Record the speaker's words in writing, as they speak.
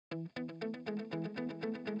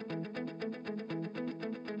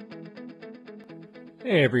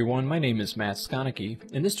Hey everyone, my name is Matt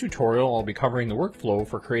Skonicki. In this tutorial I'll be covering the workflow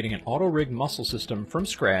for creating an auto-rig muscle system from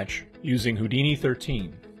scratch using Houdini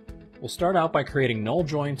 13. We'll start out by creating null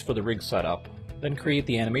joints for the rig setup, then create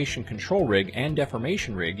the animation control rig and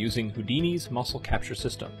deformation rig using Houdini's muscle capture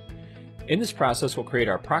system. In this process we'll create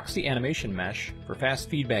our proxy animation mesh for fast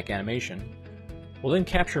feedback animation. We'll then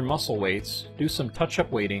capture muscle weights, do some touch-up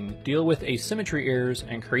weighting, deal with asymmetry errors,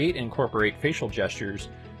 and create and incorporate facial gestures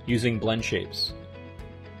using blend shapes.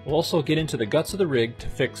 We'll also get into the guts of the rig to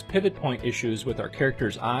fix pivot point issues with our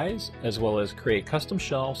character's eyes, as well as create custom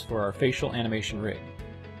shelves for our facial animation rig.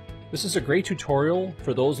 This is a great tutorial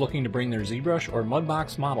for those looking to bring their ZBrush or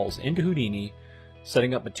Mudbox models into Houdini,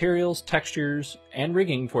 setting up materials, textures, and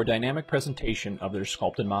rigging for dynamic presentation of their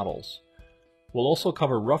sculpted models. We'll also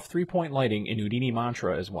cover rough three-point lighting in Houdini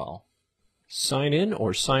Mantra as well. Sign in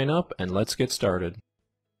or sign up and let's get started.